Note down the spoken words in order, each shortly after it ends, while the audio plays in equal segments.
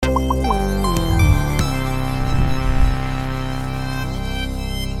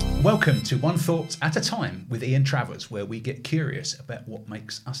Welcome to One Thought at a Time with Ian Travers, where we get curious about what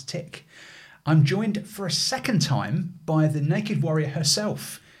makes us tick. I'm joined for a second time by the Naked Warrior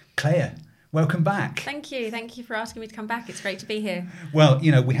herself, Claire. Welcome back. Thank you. Thank you for asking me to come back. It's great to be here. Well,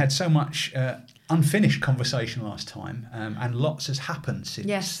 you know, we had so much unfinished conversation last time, and lots has happened since.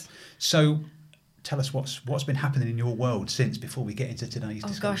 Yes. So tell us what's been happening in your world since, before we get into today's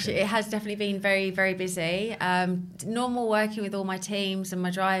discussion. Gosh, it has definitely been very, very busy. Normal working with all my teams and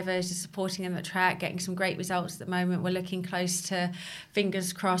my drivers, just supporting them at the track, getting some great results at the moment. We're looking close to,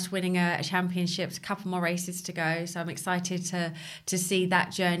 fingers crossed, winning a championship, a couple more races to go. So I'm excited to see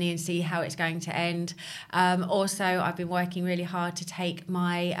that journey and see how it's going to end. Also, I've been working really hard to take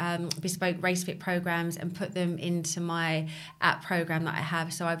my bespoke RaceFit programs and put them into my app program that I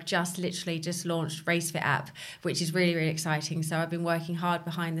have. So I've literally just launched RaceFit app, which is really, really exciting. So I've been working hard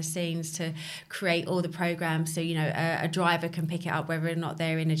behind the scenes to create all the programs so, you know, a driver can pick it up whether or not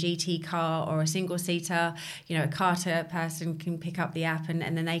they're in a GT car or a single seater. You know, a carter person can pick up the app and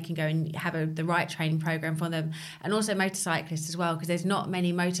then they can go and have the right training program for them. And also motorcyclists as well, because there's not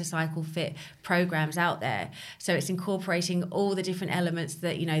many motorcycle fit programs out there. So it's incorporating all the different elements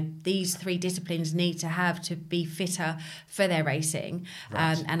that, you know, these three disciplines need to have to be fitter for their racing.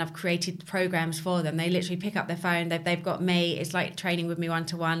 Right. And I've created programs for them. They literally pick up their phone. They've got me. It's like training with me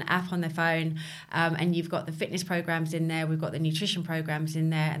one-to-one, app on their phone. And you've got the fitness programs in there. We've got the nutrition programs in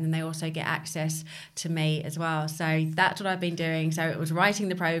there. And then they also get access to me as well. So that's what I've been doing. So it was writing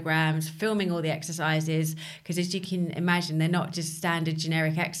the programs, filming all the exercises, because as you can imagine, they're not just standard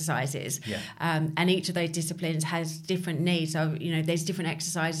generic exercises. Yeah. And each of those disciplines has different needs. So, you know, there's different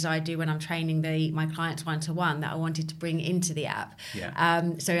exercises I do when I'm training my clients one-to-one that I wanted to bring into the app. Yeah.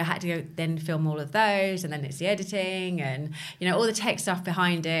 So I had to go then film all of those, and then it's the editing and, you know, all the tech stuff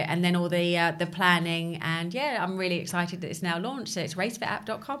behind it, and then all the planning. And yeah, I'm really excited that it's now launched. So it's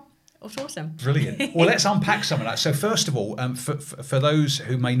racefitapp.com. It's awesome. Brilliant. Well, let's unpack some of that. So first of all, for those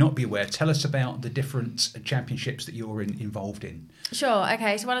who may not be aware, tell us about the different championships that you're involved in. Sure.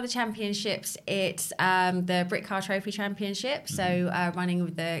 Okay. So one of the championships, it's the Brit Car Trophy Championship. Mm-hmm. So running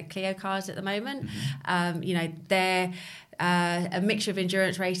with the Clio cars at the moment. Mm-hmm. You know, they're a mixture of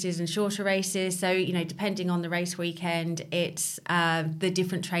endurance races and shorter races. So, you know, depending on the race weekend, it's the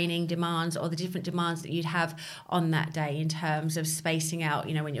different training demands or the different demands that you'd have on that day in terms of spacing out,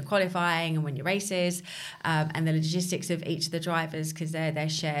 you know, when you're qualifying and when your races, and the logistics of each of the drivers, because they're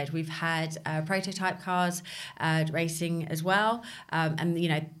shared. We've had prototype cars racing as well. And, you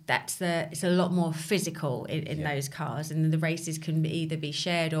know, it's a lot more physical in those cars, and the races can either be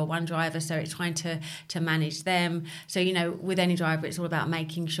shared or one driver. So it's trying to manage them. So, you know, with any driver, it's all about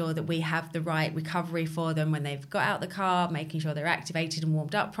making sure that we have the right recovery for them when they've got out the car, making sure they're activated and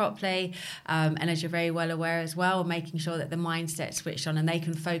warmed up properly. And as you're very well aware as well, making sure that the mindset's switched on and they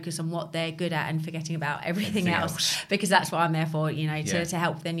can focus on what they're good at and forgetting about everything else. Because that's what I'm there for, you know, to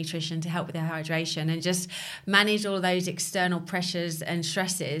help with their nutrition, to help with their hydration, and just manage all those external pressures and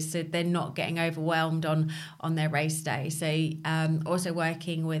stresses so they're not getting overwhelmed on their race day. So also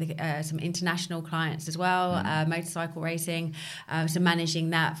working with some international clients as well, motorcycle racing. So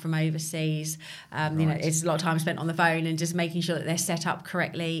managing that from overseas, right. You know, it's a lot of time spent on the phone and just making sure that they're set up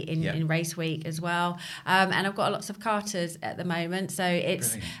correctly in race week as well. And I've got lots of karters at the moment, so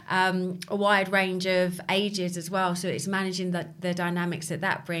it's a wide range of ages as well. So it's managing the dynamics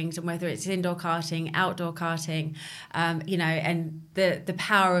that brings, and whether it's indoor karting, outdoor karting, you know, and the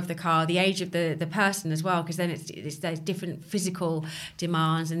power of the car, the age of the person as well, because then it's those different physical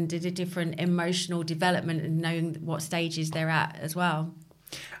demands and the different emotional development and knowing what stages they're at as well.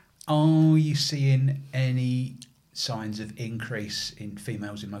 Are you seeing any signs of increase in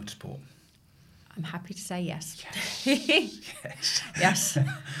females in motorsport? I'm happy to say yes. Yes. Yes.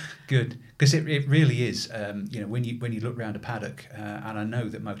 Good, because it really is. You know, when you look around a paddock, and I know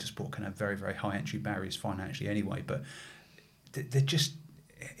that motorsport can have very, very high entry barriers financially anyway, but they're just,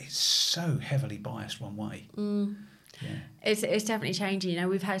 it's so heavily biased one way. Yeah. It's definitely changing. You know,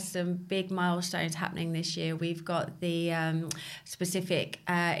 we've had some big milestones happening this year. We've got the specific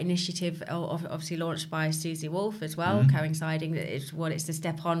initiative, obviously launched by Susie Wolff as well, coinciding that it's the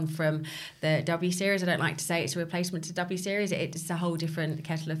step on from the W Series. I don't like to say it's a replacement to W Series. It's a whole different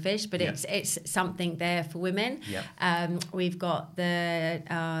kettle of fish, but it's something there for women. Yeah. We've got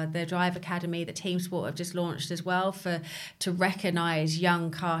the Drive Academy that Team Sport have just launched as well to recognise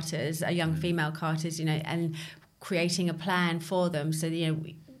young karters, young female karters, you know, and creating a plan for them. So, you know,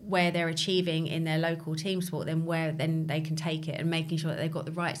 where they're achieving in their local team sport, then they can take it, and making sure that they've got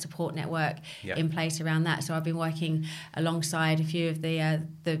the right support network in place around that. So I've been working alongside a few of the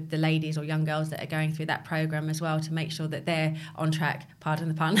ladies or young girls that are going through that program as well, to make sure that they're on track. Pardon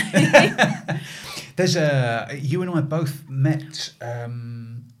the pun. There's you and I both met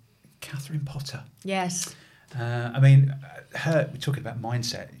Catherine Potter. Yes. I mean, we're talking about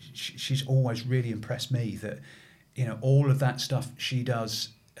mindset. She's always really impressed me that, all of that stuff she does.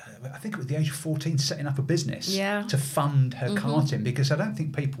 I think at the age of 14, setting up a business to fund her karting, because I don't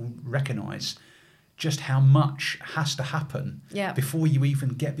think people recognise just how much has to happen before you even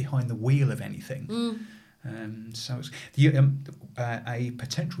get behind the wheel of anything. So it's a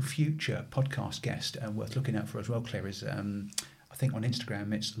potential future podcast guest worth looking out for as well, Claire, is I think on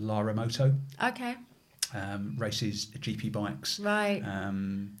Instagram it's Lara Moto. Okay. Races GP bikes. Right.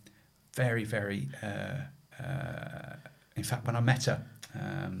 Very, very... in fact, when I met her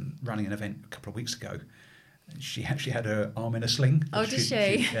running an event a couple of weeks ago, she actually had her arm in a sling. Oh, did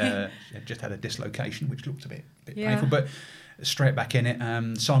she? She had just had a dislocation, which looked a bit painful, but straight back in it.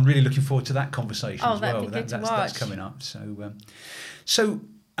 So I'm really looking forward to that conversation as well. That's coming up. So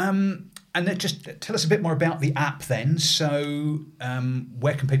and then just tell us a bit more about the app then. So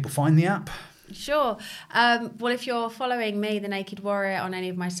where can people find the app? Sure. Well, if you're following me, The Naked Warrior, on any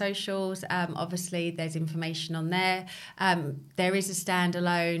of my socials, obviously there's information on there. There is a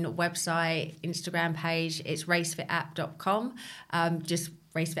standalone website, Instagram page. It's racefitapp.com. Just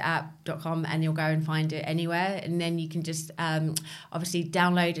racefitapp.com, and you'll go and find it anywhere. And then you can just obviously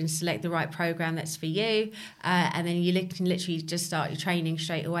download and select the right program that's for you. And then you can literally just start your training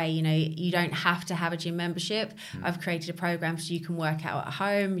straight away. You don't have to have a gym membership. I've created a program so you can work out at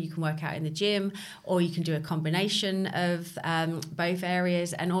home, you can work out in the gym, or you can do a combination of both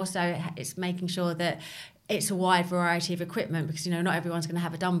areas. And also it's making sure that it's a wide variety of equipment, because not everyone's going to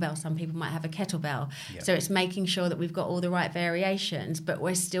have a dumbbell. Some people might have a kettlebell. Yep. So it's making sure that we've got all the right variations, but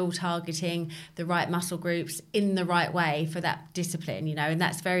we're still targeting the right muscle groups in the right way for that discipline, and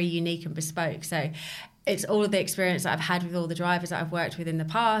that's very unique and bespoke. So it's all of the experience that I've had with all the drivers that I've worked with in the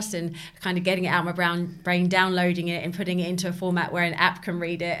past, and kind of getting it out of my brain, downloading it and putting it into a format where an app can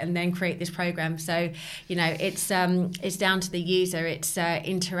read it and then create this program. So, it's down to the user. It's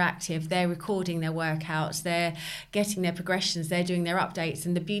interactive. They're recording their workouts. They're getting their progressions. They're doing their updates.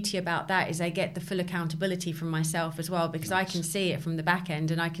 And the beauty about that is they get the full accountability from myself as well, because I can see it from the back end,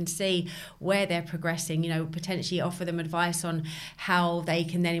 and I can see where they're progressing, potentially offer them advice on how they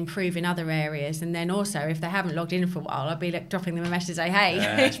can then improve in other areas. And then also, if they haven't logged in for a while, I'll be dropping them a message, say,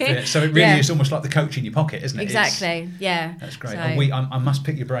 hey. So it really is almost like the coach in your pocket, isn't it? Exactly. That's great. So, and I must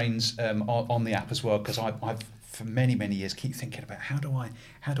pick your brains on the app as well, because I've for many years keep thinking about how do I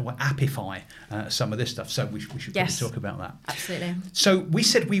appify some of this stuff. So we should probably talk about that. Absolutely. So we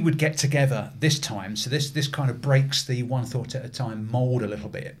said we would get together this time. So this kind of breaks the one thought at a time mold a little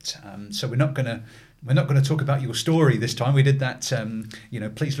bit. So we're not going to talk about your story this time. We did that,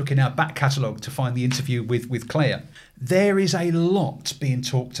 please look in our back catalogue to find the interview with Claire. There is a lot being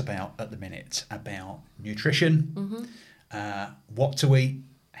talked about at the minute about nutrition, what to eat,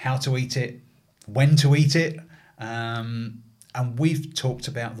 how to eat it, when to eat it. And we've talked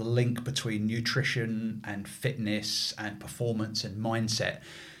about the link between nutrition and fitness and performance and mindset.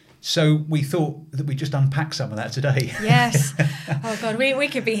 So we thought that we'd just unpack some of that today. Yes. Oh, God, we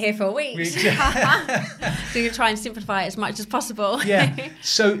could be here for weeks. So we're going to try and simplify it as much as possible. Yeah.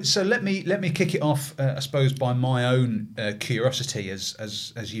 So let me kick it off, I suppose, by my own curiosity.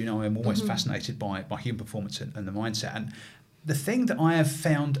 As you know, I'm always fascinated by human performance and the mindset. And the thing that I have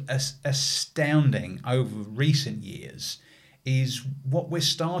found astounding over recent years is what we're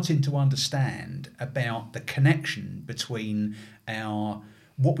starting to understand about the connection between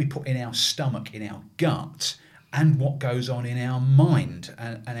what we put in our stomach, in our gut, and what goes on in our mind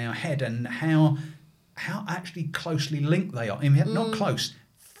and our head, and how actually closely linked they are. I mean, not close,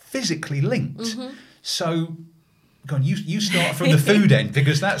 physically linked. So, go on, you start from the food end,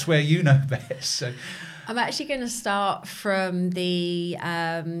 because that's where you know best. So, I'm actually going to start from the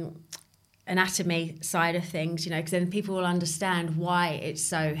anatomy side of things, because then people will understand why it's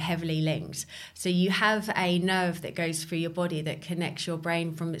so heavily linked. So you have a nerve that goes through your body that connects your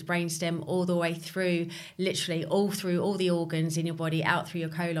brain from its brainstem all the way through, literally all through all the organs in your body, out through your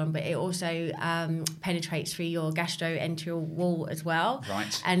colon, but it also penetrates through your gastroenteral wall as well.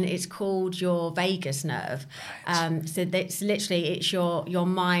 Right. And it's called your vagus nerve. Right. So it's your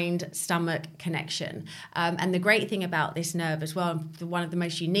mind-stomach connection. And the great thing about this nerve as well, one of the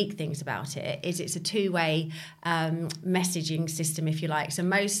most unique things about it, it is it's a two-way messaging system, if you like. So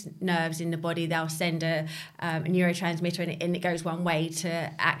most nerves in the body, they'll send a neurotransmitter and it goes one way to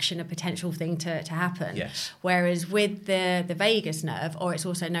action a potential thing to happen. Yes. Whereas with the vagus nerve, or it's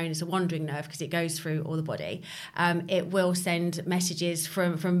also known as a wandering nerve because it goes through all the body, it will send messages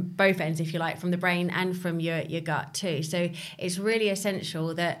from both ends, if you like, from the brain and from your gut too. So it's really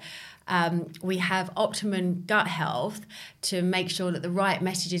essential that we have optimum gut health to make sure that the right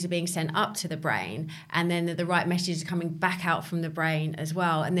messages are being sent up to the brain, and then the right messages are coming back out from the brain as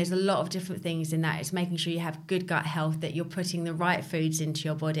well. And there's a lot of different things in that. It's making sure you have good gut health, that you're putting the right foods into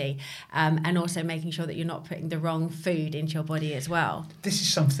your body, and also making sure that you're not putting the wrong food into your body as well. This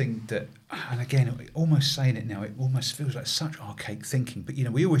is something that, and again, almost saying it now, it almost feels like such archaic thinking. But,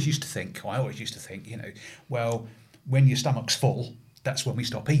 I always used to think, well, when your stomach's full, that's when we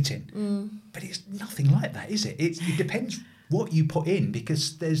stop eating. But it's nothing like that, is it? It depends what you put in,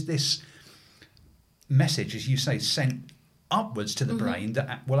 because there's this message, as you say, sent upwards to the brain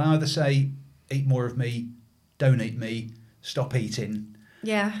that will either say, eat more of me, don't eat me, stop eating.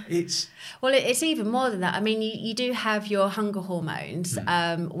 Yeah. It's even more than that. I mean, you do have your hunger hormones,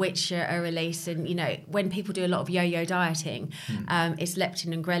 which are released. And, when people do a lot of yo-yo dieting, it's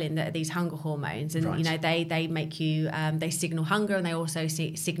leptin and ghrelin that are these hunger hormones. And, right. They make you, they signal hunger, and they also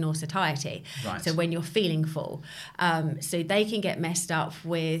signal satiety. Right. So when you're feeling full. So they can get messed up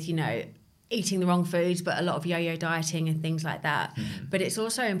with, eating the wrong foods, but a lot of yo-yo dieting and things like that. But it's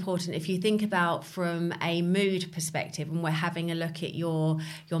also important, if you think about from a mood perspective, and we're having a look at your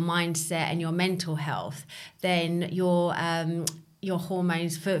mindset and your mental health, then your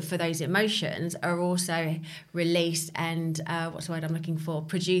hormones for those emotions are also released and what's the word I'm looking for?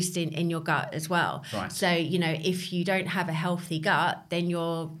 Produced in your gut as well. Right. So, if you don't have a healthy gut, then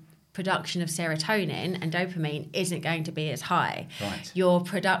your production of serotonin and dopamine isn't going to be as high. Right. Your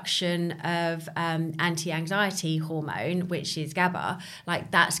production of anti-anxiety hormone, which is GABA,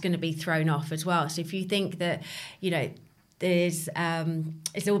 that's going to be thrown off as well. So if you think that, there's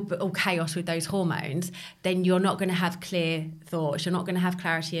it's all chaos with those hormones, then you're not going to have clear thoughts. You're not going to have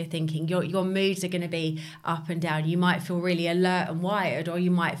clarity of thinking. Your moods are going to be up and down. You might feel really alert and wired, or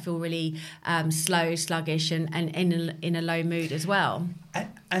you might feel really slow, sluggish, and in a low mood as well.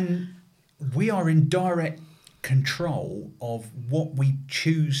 And we are in direct control of what we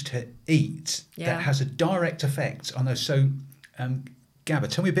choose to eat. Yeah. That has a direct effect on those. So, GABA.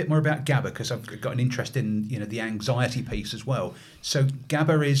 Tell me a bit more about GABA, because I've got an interest in the anxiety piece as well. So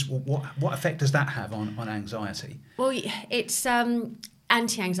GABA is what effect does that have on anxiety? Well, it's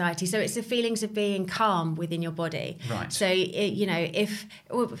anti-anxiety, so it's the feelings of being calm within your body. Right. So if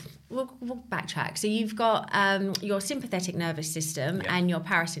we'll backtrack. So you've got your sympathetic nervous system and your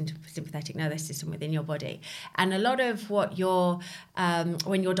parasympathetic nervous system within your body, and a lot of what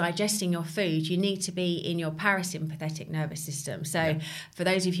when you're digesting your food, you need to be in your parasympathetic nervous system. So for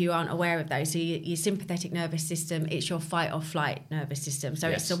those of you who aren't aware of those, so your sympathetic nervous system, it's your fight or flight nervous system. So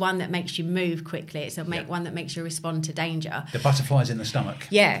it's the one that makes you move quickly. It's one that makes you respond to danger. The butterflies in the stomach.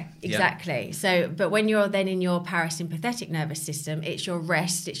 Yeah, exactly. Yeah. So, but when you're then in your parasympathetic nervous system, it's your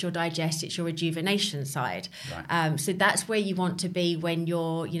rest, it's your digest, it's your rejuvenation side. Right. So that's where you want to be when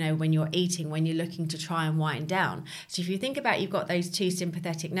you're eating, when you're looking to try and wind down. So if you think about, you've got those two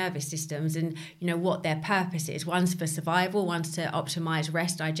sympathetic nervous systems, and what their purpose is. One's for survival, one's to optimize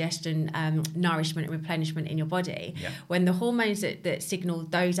rest, digestion, nourishment and replenishment in your body. Yeah. When the hormones that signal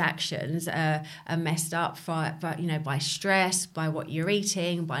those actions are messed up by stress, by what you're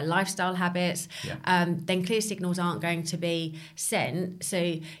eating, by lifestyle habits, then clear signals aren't going to be sent.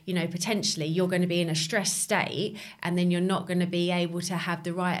 So, potentially you're going to be in a stress state, and then you're not going to be able to have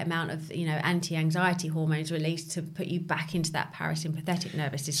the right amount of, anti-anxiety hormones released to put you back into that parasympathetic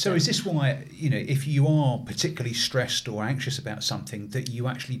nervous system. So is this why, if you are particularly stressed or anxious about something, that you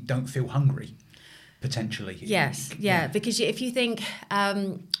actually don't feel hungry, potentially? Yes, yeah. Because if you think...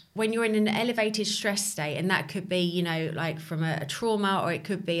 when you're in an elevated stress state, and that could be, from a trauma, or it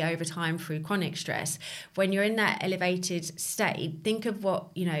could be over time through chronic stress. When you're in that elevated state, think of what,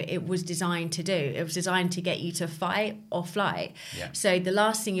 it was designed to do. It was designed to get you to fight or flight. Yeah. So the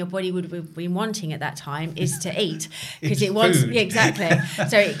last thing your body would have been wanting at that time is to eat, because it wants food. Yeah, exactly.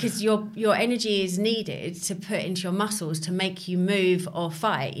 So because your energy is needed to put into your muscles to make you move or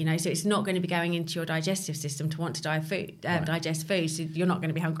fight. So it's not going to be going into your digestive system to want to digest food. So you're not going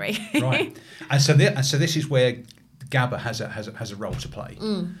to be hungry. Right. And so this is where GABA has a role to play.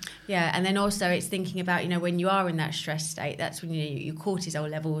 Yeah, and then also it's thinking about, when you are in that stress state, that's when your cortisol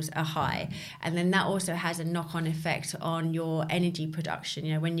levels are high, and then that also has a knock-on effect on your energy production.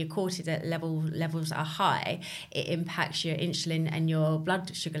 When your cortisol levels are high, it impacts your insulin and your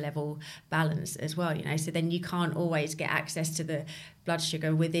blood sugar level balance as well. So then you can't always get access to the blood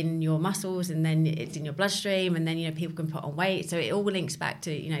sugar within your muscles, and then it's in your bloodstream, and then people can put on weight. So it all links back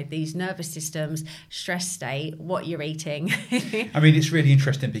to these nervous systems, stress state, what you're eating. I mean, it's really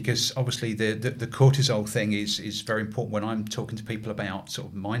interesting because obviously the cortisol thing is very important when I'm talking to people about sort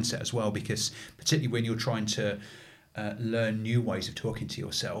of mindset as well, because particularly when you're trying to learn new ways of talking to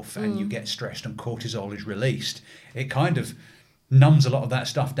yourself and you get stressed and cortisol is released, it kind of numbs a lot of that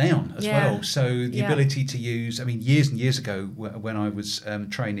stuff down as well. So the ability to use, I mean, years and years ago when I was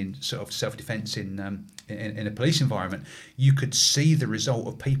training sort of self-defense in a police environment, you could see the result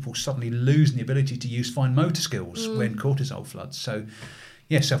of people suddenly losing the ability to use fine motor skills when cortisol floods. So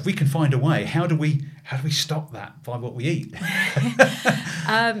so if we can find a way, how do we stop that by what we eat?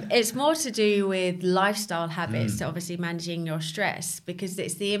 It's more to do with lifestyle habits, so obviously managing your stress, because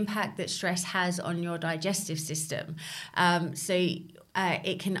it's the impact that stress has on your digestive system.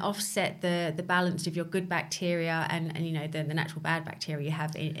 It can offset the balance of your good bacteria and the natural bad bacteria you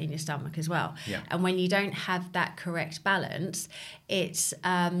have in your stomach as well. And when you don't have that correct balance, it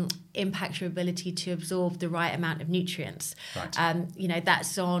impacts your ability to absorb the right amount of nutrients.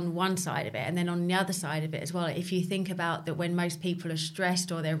 That's on one side of it, and then on the other side of it as well, if you think about that, when most people are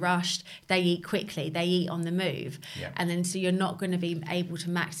stressed or they're rushed, they eat quickly, they eat on the move, and then so you're not going to be able to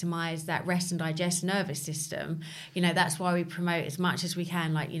maximize that rest and digest nervous system. That's why we promote as much as we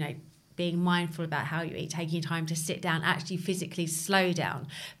can, being mindful about how you eat, taking time to sit down, actually physically slow down,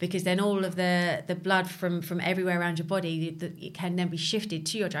 because then all of the blood from everywhere around your body, it can then be shifted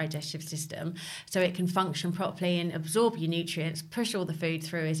to your digestive system so it can function properly and absorb your nutrients, push all the food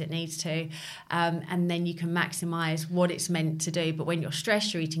through as it needs to, and then you can maximize what it's meant to do. But when you're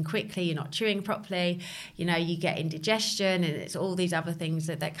stressed, you're eating quickly, you're not chewing properly, you get indigestion, and it's all these other things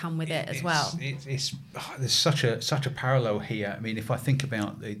that come with it as well. There's such a parallel here. I mean, if I think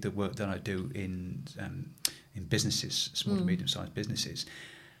about the work that I do in businesses, small to medium-sized businesses,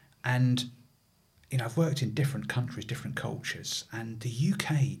 and I've worked in different countries, different cultures, and the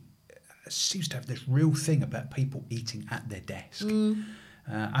UK seems to have this real thing about people eating at their desk. And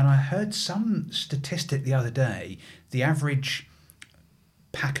I heard some statistic the other day: the average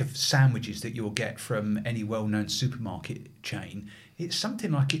pack of sandwiches that you'll get from any well-known supermarket chain, it's something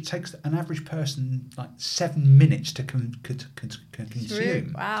like it takes an average person like 7 minutes to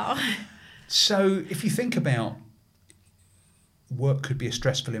consume. Wow. So if you think about, work could be a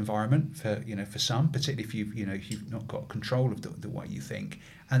stressful environment for some, particularly if you've not got control of the way you think,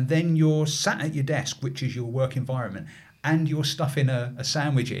 and then you're sat at your desk, which is your work environment, and you're stuffing a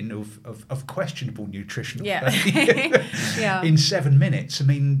sandwich in of questionable nutritional value in 7 minutes. I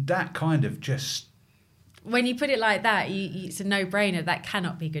mean, that kind of just... When you put it like that, it's a no-brainer. That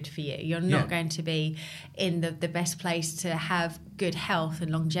cannot be good for you. You're not going to be in the best place to have good health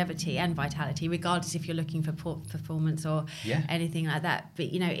and longevity and vitality, regardless if you're looking for performance or anything like that.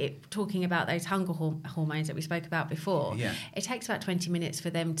 But, talking about those hunger hormones that we spoke about before, it takes about 20 minutes for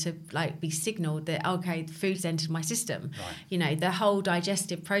them to be signalled that, okay, the food's entered my system. Right. The whole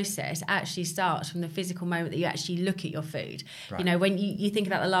digestive process actually starts from the physical moment that you actually look at your food. Right. When you think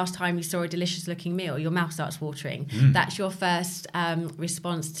about the last time you saw a delicious-looking meal, your mouth starts watering. That's your first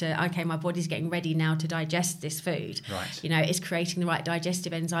response to, okay, my body's getting ready now to digest this food. Right. It's creating the right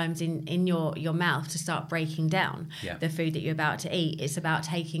digestive enzymes in your mouth to start breaking down the food that you're about to eat. It's about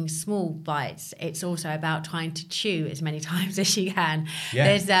taking small bites. It's also about trying to chew as many times as you can.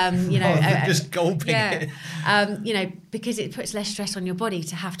 There's just gulping it. Because it puts less stress on your body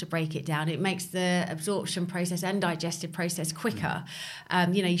to have to break it down. It makes the absorption process and digestive process quicker.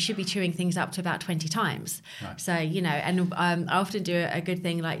 You should be chewing things up to about 20 times. Right. So, and I often do a good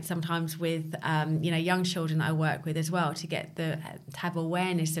thing, like sometimes with, young children that I work with as well, to have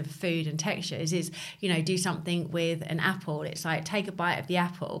awareness of food and textures is, do something with an apple. It's like, take a bite of the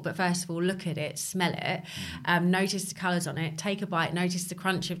apple, but first of all, look at it, smell it, notice the colours on it, take a bite, notice the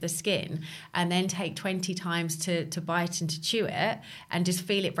crunch of the skin, and then take 20 times to bite and to chew it, and just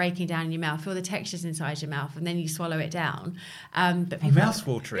feel it breaking down in your mouth, feel the textures inside your mouth, and then you swallow it down. But my mouth's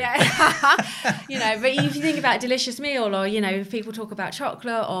watering. But if you think about a delicious meal, or if people talk about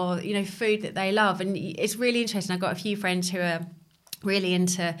chocolate or food that they love, and it's really interesting. I've got a few friends who are really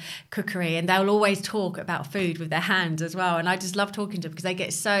into cookery, and they'll always talk about food with their hands as well. And I just love talking to them because they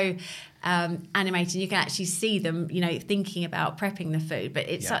get so animated. You can actually see them, thinking about prepping the food. But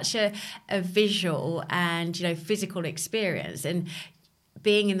it's such a visual and, physical experience. And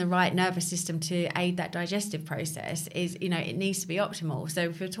being in the right nervous system to aid that digestive process is, it needs to be optimal. So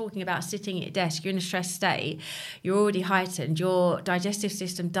if you're talking about sitting at your desk, you're in a stressed state, you're already heightened, your digestive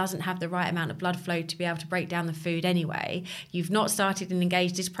system doesn't have the right amount of blood flow to be able to break down the food anyway. You've not started and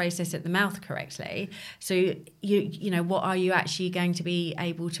engaged this process at the mouth correctly. So, what are you actually going to be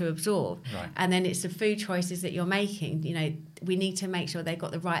able to absorb? Right. And then it's the food choices that you're making, we need to make sure they've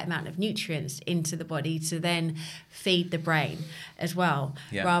got the right amount of nutrients into the body to then feed the brain as well,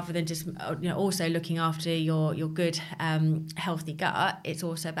 rather than just also looking after your good healthy gut. It's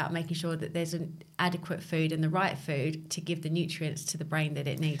also about making sure that there's an adequate food and the right food to give the nutrients to the brain that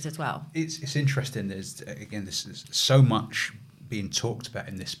it needs as well. It's interesting. There's so much being talked about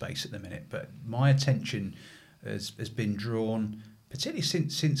in this space at the minute, but my attention has been drawn, particularly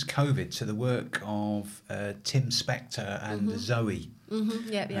since COVID, to the work of Tim Spector and the Zoe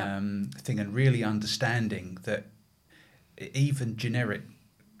thing, and really understanding that even generic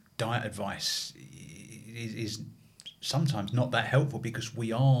diet advice is sometimes not that helpful because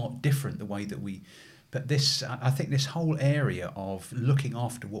we are different the way that we. But I think this whole area of looking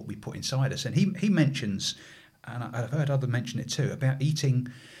after what we put inside us, and he mentions, and I've heard others mention it too, about eating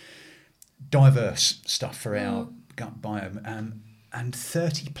diverse stuff for our gut biome. And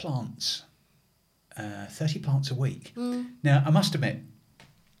 30 plants a week. Now, I must admit,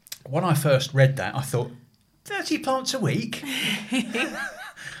 when I first read that, I thought, 30 plants a week?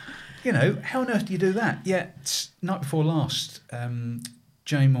 How on earth do you do that? Yet, night before last,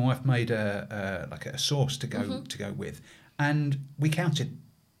 Jane, my wife, made a sauce to go with, and we counted.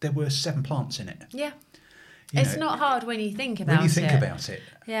 There were 7 plants in it. Yeah. It's not hard when you think about it.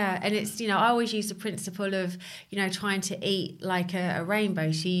 Yeah, and it's, I always use the principle of, trying to eat like a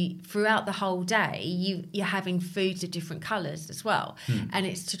rainbow. So throughout the whole day, you're having foods of different colours as well. And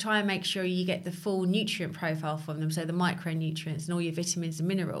it's to try and make sure you get the full nutrient profile from them, so the micronutrients and all your vitamins and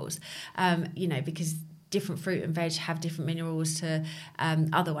minerals, because different fruit and veg have different minerals to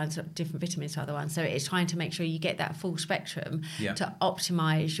other ones, different vitamins to other ones. So it's trying to make sure you get that full spectrum to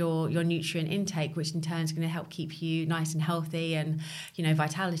optimise your nutrient intake, which in turn is going to help keep you nice and healthy and,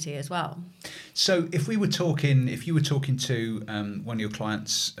 vitality as well. So if you were talking to one of your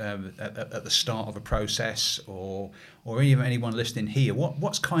clients at the start of a process, or even anyone listening here,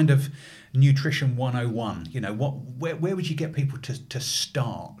 what's kind of nutrition 101? Where would you get people to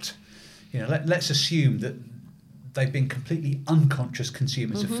start? Let's assume that they've been completely unconscious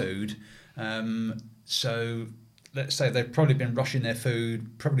consumers of food. So let's say they've probably been rushing their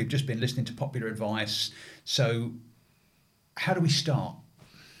food, probably just been listening to popular advice. So how do we start?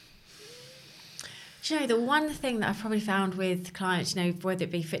 The one thing that I've probably found with clients, whether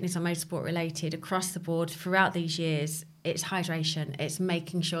it be fitness or motorsport related, across the board throughout these years, it's hydration. It's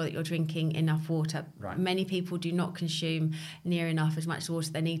making sure that you're drinking enough water. Right. Many people do not consume near enough as much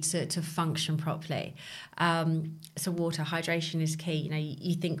water they need to function properly. So water, hydration is key.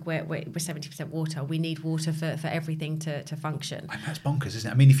 You think we're 70% water. We need water for everything to function. And that's bonkers, isn't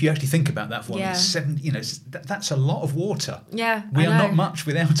it? I mean, if you actually think about that for one, it's that's a lot of water. Yeah, we are not much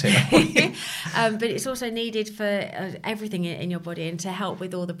without it. But it's also needed for everything in your body and to help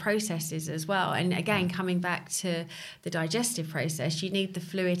with all the processes as well. And again, coming back to the digestive process, you need the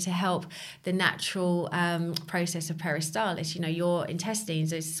fluid to help the natural process of peristalsis. Your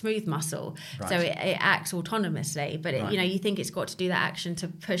intestines is smooth muscle, so it acts autonomously, but you think it's got to do that action to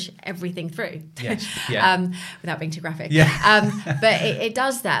push everything through. Yes. Without being too graphic. But it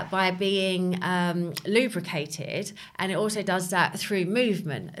does that by being lubricated, and it also does that through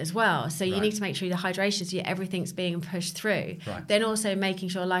movement as well. So you need to make sure the hydration, so everything's being pushed through. Then also making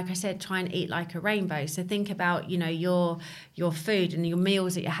sure, like I said, try and eat like a rainbow. So think about your food and your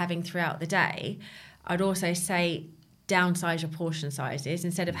meals that you're having throughout the day. I'd also say downsize your portion sizes.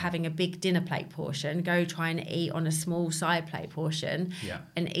 Instead of having a big dinner plate portion, go try and eat on a small side plate portion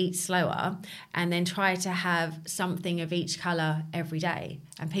and eat slower, and then try to have something of each colour every day.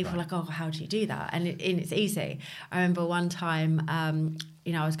 And people are like, oh, how do you do that? And it's easy. I remember one time,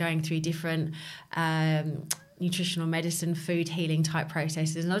 I was going through different nutritional medicine, food healing type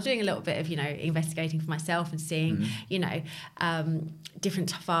processes, and I was doing a little bit of investigating for myself and seeing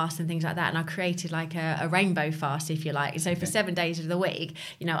different fasts and things like that, and I created like a rainbow fast, if you like. So for 7 days of the week,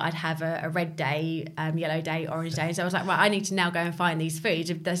 I'd have a red day, yellow day, orange day. So I was like, right, I need to now go and find these foods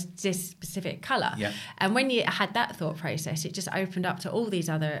of this specific colour. Yeah. And when you had that thought process, it just opened up to all these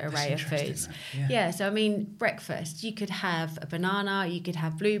other array of foods. So I mean, breakfast, you could have a banana, you could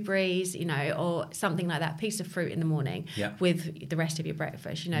have blueberries, or something like that, piece of fruit in the morning with the rest of your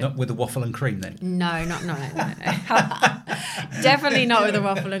breakfast. Not with the waffle and cream then? No. Definitely not with the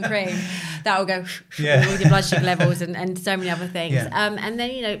waffle and cream. That will go with your blood sugar levels and so many other things. And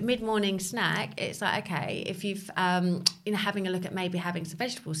then, mid-morning snack, it's like, okay, if you've, having a look at maybe having some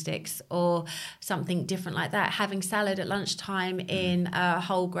vegetable sticks or something different like that, having salad at lunchtime in a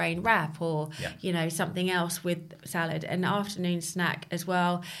whole grain wrap or, something else with salad. And afternoon snack as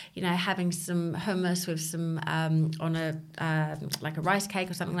well, having some hummus with some, on a, like a rice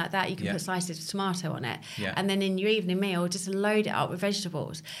cake or something like that, you can put slices of tomato on it. And then in your evening meal, just load it up with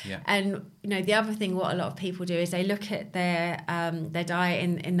vegetables. And the other thing what a lot of people do is they look at their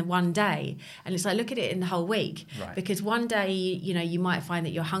diet in the one day, and it's like, look at it in the whole week, because one day you might find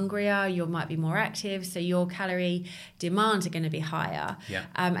that you're hungrier, you might be more active, so your calorie demands are going to be higher,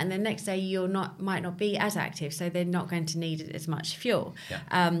 and the next day might not be as active, so they're not going to need as much fuel,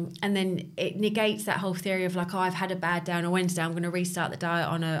 and then it negates that whole theory of like, oh, I've had a bad day on a Wednesday, I'm going to restart the diet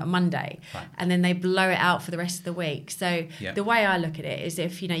on a Monday, and then they blow it out for the rest of the week. So the way I look at it is,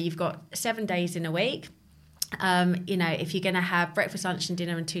 if you've got 7 days in a week, if you're going to have breakfast, lunch and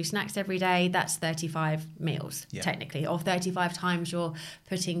dinner and 2 snacks every day, that's 35 meals technically, or 35 times you're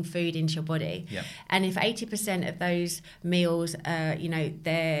putting food into your body. And if 80% of those meals,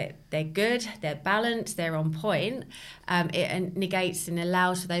 they're good, they're balanced, they're on point, it negates and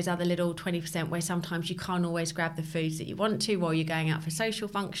allows for those other little 20% where sometimes you can't always grab the foods that you want to while you're going out for social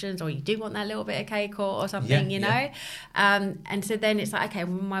functions, or you do want that little bit of cake or something, and so then it's like, okay,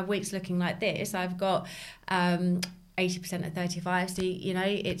 well, my week's looking like this, I've got 80% at 35, so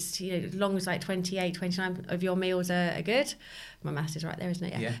it's as long as like 28-29 of your meals are good. My maths is right there, isn't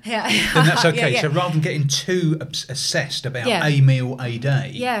it? Yeah. Then that's okay. So rather than getting too obsessed about a meal a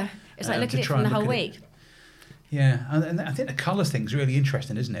day, it's like look at it from the whole week. And I think the colour thing's really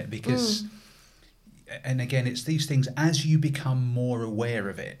interesting, isn't it? Because and again, it's these things, as you become more aware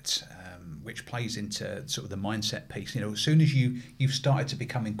of it, which plays into sort of the mindset piece. As soon as you've started to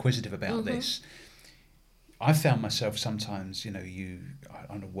become inquisitive about this, I found myself sometimes, you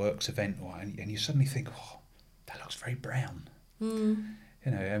on a works event, and you suddenly think, oh, that looks very brown.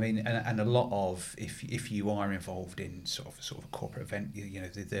 I mean, and a lot of, if you are involved in sort of a corporate event,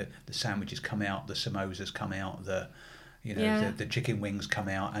 the sandwiches come out, the samosas come out, the chicken wings come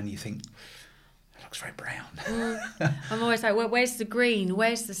out, and you think, looks very brown. I'm always like, well, where's the green?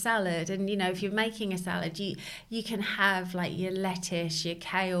 Where's the salad? And if you're making a salad, you can have like your lettuce, your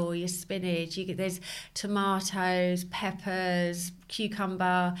kale, your spinach. There's tomatoes, peppers,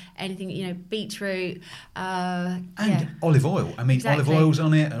 cucumber, anything, beetroot, and olive oil. I mean, olive oil's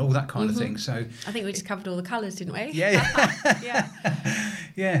on it and all that kind of thing. So I think we just covered all the colours, didn't we? Yeah,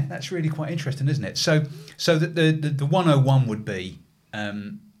 that's really quite interesting, isn't it? So the 101 would be.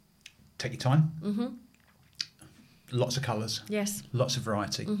 Take your time. Lots of colours. Yes. Lots of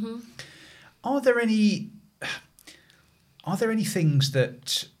variety. Are there any things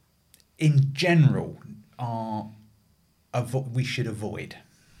that, in general, we should avoid?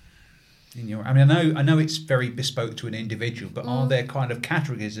 I know it's very bespoke to an individual, but are there kind of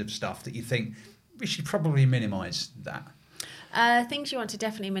categories of stuff that you think we should probably minimise that? Things you want to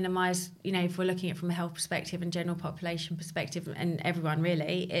definitely minimise, if we're looking at it from a health perspective and general population perspective, and everyone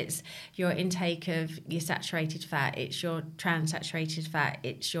really, it's your intake of your saturated fat, it's your trans-saturated fat,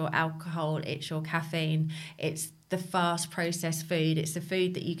 it's your alcohol, it's your caffeine, it's the fast processed food. It's the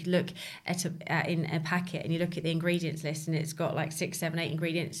food that you could look at in a packet and you look at the ingredients list and it's got like 6, 7, 8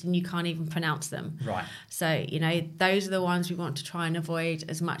 ingredients and you can't even pronounce them. Right. So, those are the ones we want to try and avoid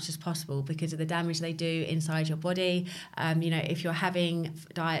as much as possible because of the damage they do inside your body. If you're having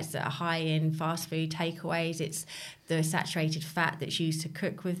diets that are high in fast food takeaways, it's the saturated fat that's used to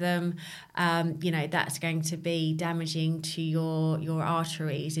cook with them, that's going to be damaging to your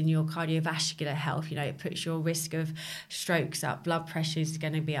arteries and your cardiovascular health. It puts your risk of strokes up, blood pressure is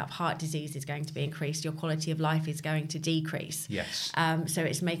going to be up, heart disease is going to be increased, your quality of life is going to decrease. Yes. So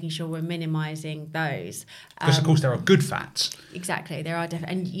it's making sure we're minimising those. Because, of course, there are good fats. Exactly. There are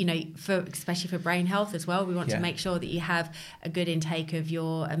and, especially for brain health as well, we want to make sure that you have a good intake of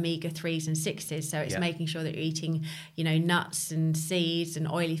your omega-3s and 6s. So it's making sure that you're eating nuts and seeds and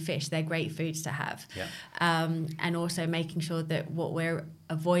oily fish, they're great foods to have. Yeah. And also making sure that what we're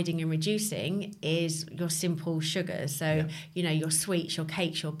avoiding and reducing is your simple sugars. So, your sweets, your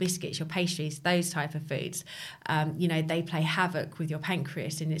cakes, your biscuits, your pastries, those type of foods, they play havoc with your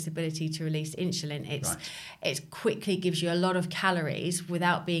pancreas and its ability to release insulin. It quickly gives you a lot of calories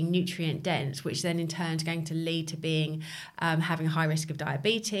without being nutrient dense, which then in turn is going to lead to being having a high risk of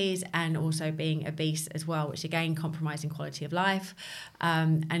diabetes and also being obese as well, which again compromising quality of life,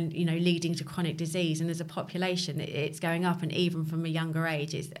 and leading to chronic disease. And as a population, it's going up, and even from a younger age,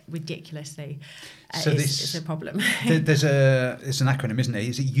 it's ridiculously it's a problem. There's an acronym, isn't it?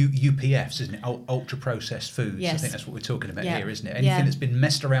 Is it UPFs, isn't it? Ultra processed foods. Yes. I think that's what we're talking about here, isn't it? Anything that's been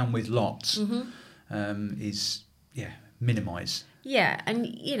messed around with lots is minimise. Yeah, and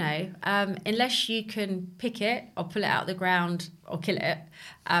unless you can pick it or pull it out of the ground or kill it,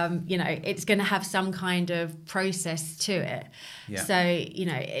 it's going to have some kind of process to it. Yeah. So,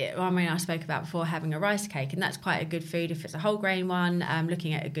 I spoke about before having a rice cake, and that's quite a good food if it's a whole grain one.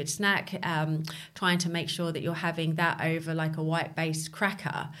 Looking at a good snack, trying to make sure that you're having that over like a white-based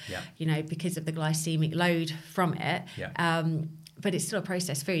cracker, because of the glycemic load from it. Yeah. But it's still a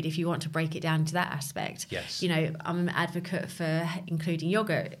processed food if you want to break it down to that aspect. Yes. I'm an advocate for including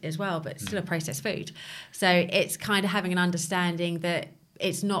yogurt as well, but it's still a processed food. So it's kind of having an understanding that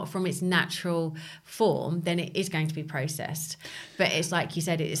it's not from its natural form, then it is going to be processed. But it's like you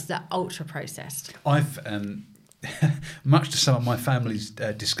said, it's the ultra processed. I've much to some of my family's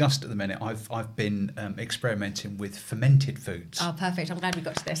disgust at the minute, I've been experimenting with fermented foods. Oh, perfect. I'm glad we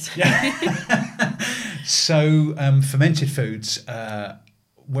got to this. Yeah. So fermented foods,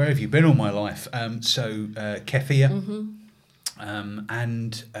 where have you been all my life? Kefir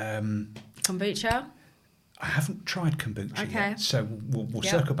and kombucha. I haven't tried kombucha yet, so we'll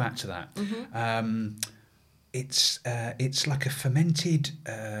circle back to that. It's like a fermented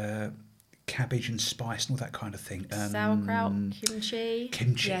cabbage and spice and all that kind of thing. Sauerkraut,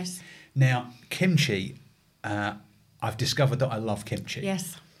 kimchi. Yes. Now, kimchi, I've discovered that I love kimchi.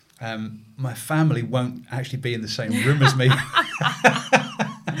 Yes. My family won't actually be in the same room as me.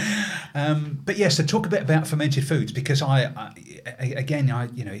 But yes, to talk a bit about fermented foods, because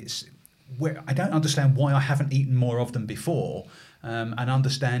it's where I don't understand why I haven't eaten more of them before, and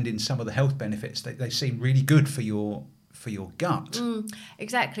understanding some of the health benefits. They seem really good for your gut.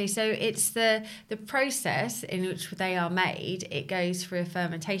 Exactly. So it's the process in which they are made. It goes through a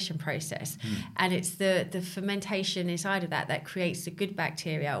fermentation process, and it's the fermentation inside of that creates the good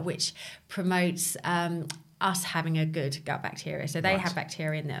bacteria, which promotes us having a good gut bacteria. So they have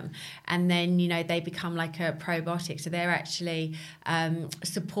bacteria in them, and then they become like a probiotic. So they're actually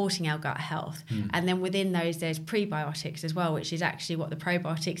supporting our gut health. And then within those, there's prebiotics as well, which is actually what the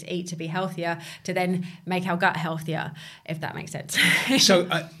probiotics eat to be healthier, to then make our gut healthier, if that makes sense. So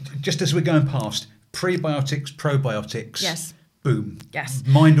just as we're going past prebiotics, probiotics. Yes. Boom. Yes.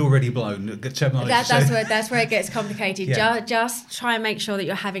 Mind already blown. Good terminology. That's where it gets complicated. Yeah. Just try and make sure that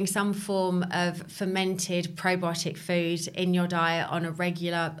you're having some form of fermented probiotic food in your diet on a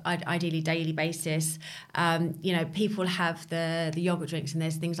regular, ideally daily basis. People have the yogurt drinks, and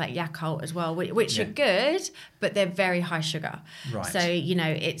there's things like Yakult as well, which are good, but they're very high sugar. Right. So,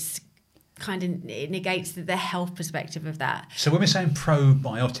 it's it negates the health perspective of that. So when we're saying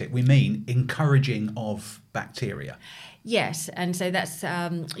probiotic, we mean encouraging of bacteria. Yes, and so that's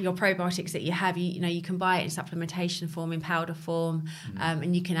your probiotics that you have. You can buy it in supplementation form, in powder form,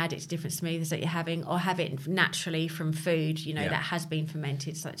 and you can add it to different smoothies that you're having, or have it naturally from food, that has been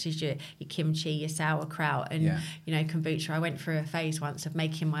fermented, such as your kimchi, your sauerkraut, and kombucha. I went through a phase once of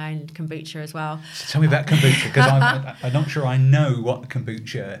making my own kombucha as well. So tell me about kombucha, because I'm not sure I know what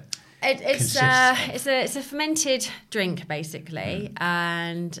kombucha. It's a fermented drink basically,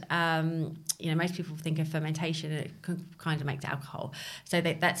 and most people think of fermentation and it kind of makes alcohol, so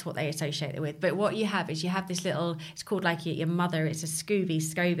that's what they associate it with. But what you have is this little, it's called like your mother, it's a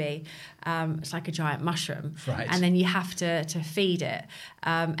SCOBY. It's like a giant mushroom, right? And then you have to feed it,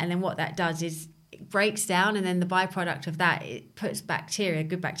 and then what that does is it breaks down, and then the byproduct of that, it puts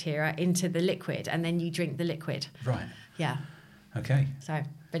good bacteria into the liquid, and then you drink the liquid. Right. Yeah. Okay.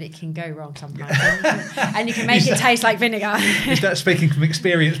 But it can go wrong sometimes. And you can make it taste like vinegar. Is that speaking from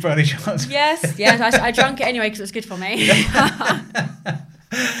experience by any chance? Yes. I drank it anyway because it was good for me.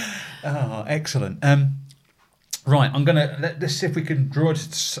 Oh, excellent. Right, let's see if we can draw it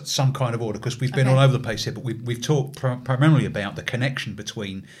to some kind of order, because we've been all over the place here, but we've talked primarily about the connection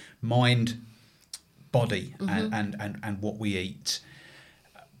between mind, body, and what we eat.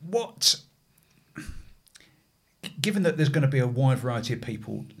 given that there's going to be a wide variety of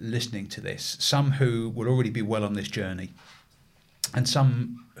people listening to this, some who will already be well on this journey and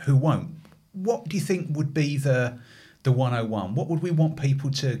some who won't, what do you think would be the 101? What would we want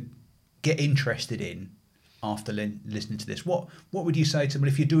people to get interested in after listening to this? What would you say to them?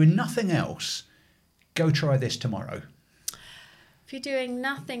 If you're doing nothing else, go try this tomorrow. If you're doing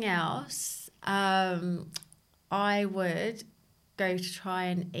nothing else, I would go to try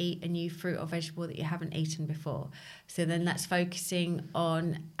and eat a new fruit or vegetable that you haven't eaten before. So then that's focusing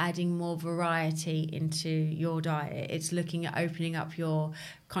on adding more variety into your diet. It's looking at opening up your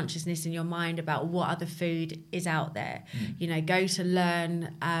consciousness and your mind about what other food is out there. Go to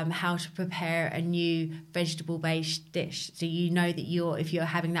learn how to prepare a new vegetable-based dish. So you know that if you're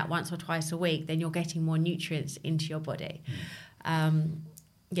having that once or twice a week, then you're getting more nutrients into your body.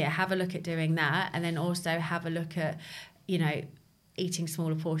 Have a look at doing that, and then also have a look at, eating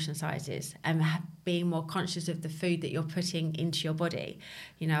smaller portion sizes and being more conscious of the food that you're putting into your body.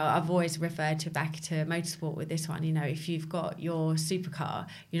 I've always referred back to motorsport with this one. If you've got your supercar,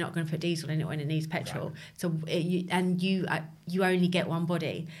 you're not going to put diesel in it when it needs petrol. Right. So you only get one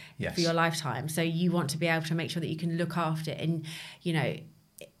body for your lifetime. So you want to be able to make sure that you can look after it. And,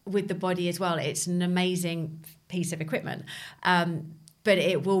 with the body as well, it's an amazing piece of equipment. But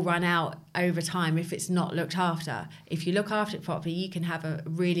it will run out over time if it's not looked after. If you look after it properly, you can have a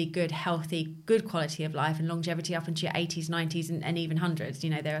really good, healthy, good quality of life and longevity up into your 80s, 90s, and even hundreds.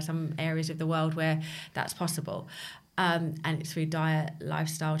 There are some areas of the world where that's possible. And it's through diet,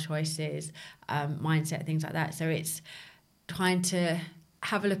 lifestyle choices, mindset, things like that. So it's trying to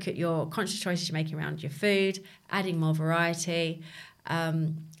have a look at your conscious choices you're making around your food, adding more variety,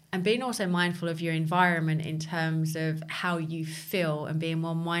 and being also mindful of your environment in terms of how you feel and being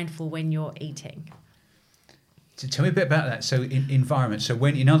more mindful when you're eating. So tell me a bit about that. So environment. So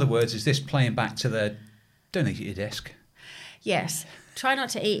in other words, is this playing back to the don't eat at your desk? Yes. Try not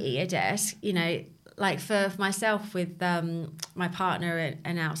to eat at your desk. Like for myself with my partner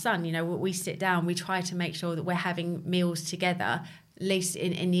and our son, we sit down, we try to make sure that we're having meals together, at least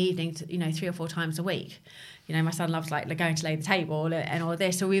in the evening, 3 or 4 times a week. My son loves going to lay the table and all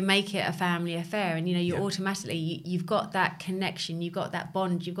this. So we make it a family affair. And, automatically, you've got that connection, you've got that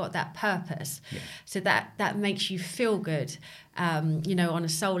bond, you've got that purpose. Yeah. So that makes you feel good, on a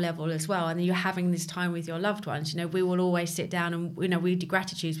soul level as well. And you're having this time with your loved ones. We will always sit down and, we do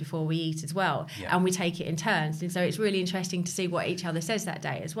gratitudes before we eat as well. Yeah. And we take it in turns. And so it's really interesting to see what each other says that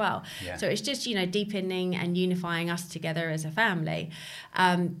day as well. Yeah. So it's just, deepening and unifying us together as a family.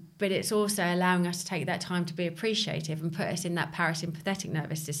 But it's also allowing us to take that time to be appreciative and put us in that parasympathetic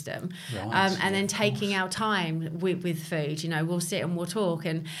nervous system. Right. And then taking our time with food. We'll sit and we'll talk.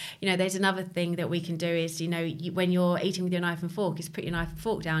 And, there's another thing that we can do is, when you're eating with your knife and fork, is put your knife and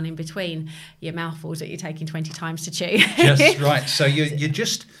fork down in between your mouthfuls that you're taking 20 times to chew. Just right. So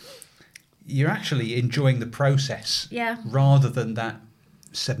you're actually enjoying the process rather than that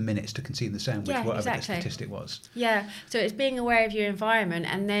 7 minutes to consume the sandwich, whatever the statistic was. Yeah, so it's being aware of your environment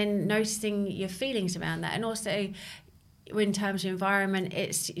and then noticing your feelings around that. And also, in terms of environment,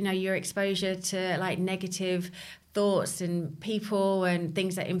 it's, your exposure to negative thoughts and people and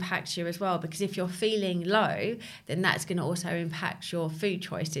things that impact you as well, because if you're feeling low, then that's going to also impact your food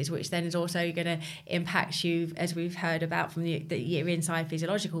choices, which then is also going to impact you, as we've heard about from your inside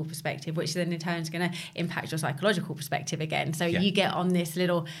physiological perspective, which then in turn is going to impact your psychological perspective again. So you get on this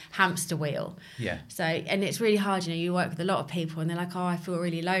little hamster wheel. Yeah. So, and it's really hard, you work with a lot of people and they're like, I feel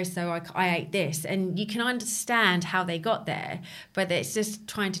really low, so I ate this, and you can understand how they got there, but it's just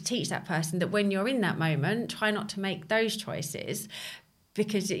trying to teach that person that when you're in that moment, try not to make those choices,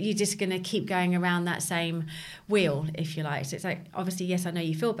 because you're just going to keep going around that same wheel, if you like. So it's like, obviously, yes, I know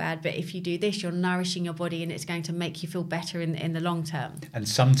you feel bad, but if you do this, you're nourishing your body and it's going to make you feel better in the long term. And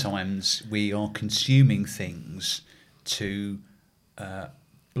sometimes we are consuming things to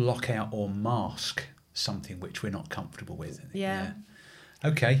block out or mask something which we're not comfortable with. Yeah.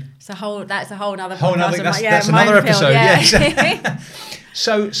 Okay. That's a whole other podcast. That's another episode. Yes.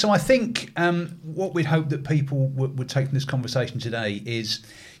 So I think what we'd hope that people would take from this conversation today is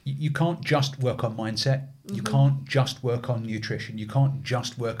you can't just work on mindset. Mm-hmm. You can't just work on nutrition. You can't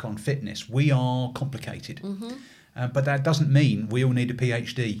just work on fitness. We are complicated. Mm-hmm. But that doesn't mean we all need a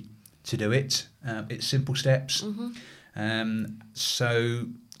PhD to do it. It's simple steps. Mm-hmm. So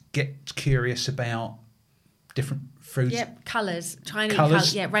get curious about different fruits. Yep, colours. Try and eat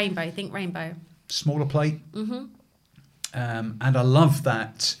colours. Rainbow. Think rainbow. Smaller plate. Mm-hmm. And I love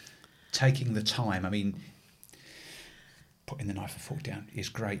that, taking the time. I mean, putting the knife and fork down is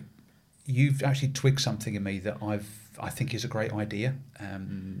great. You've actually twigged something in me that I've I think is a great idea.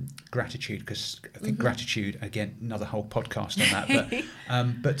 Gratitude, because I think gratitude, again, another whole podcast on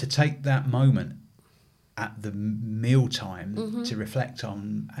that. But to take that moment at the mealtime to reflect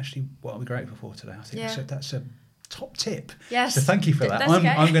on actually what are we grateful for today. I think that's a top tip. Yes. So thank you for that. That's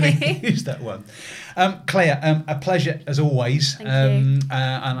I'm going to use that one. Claire, a pleasure as always. Thank you.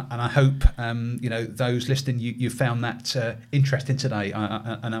 And I hope those listening, you found that interesting today.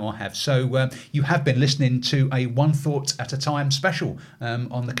 I know I have. So you have been listening to a One Thought at a Time special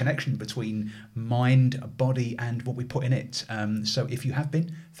on the connection between mind, body, and what we put in it. So if you have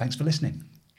been, thanks for listening.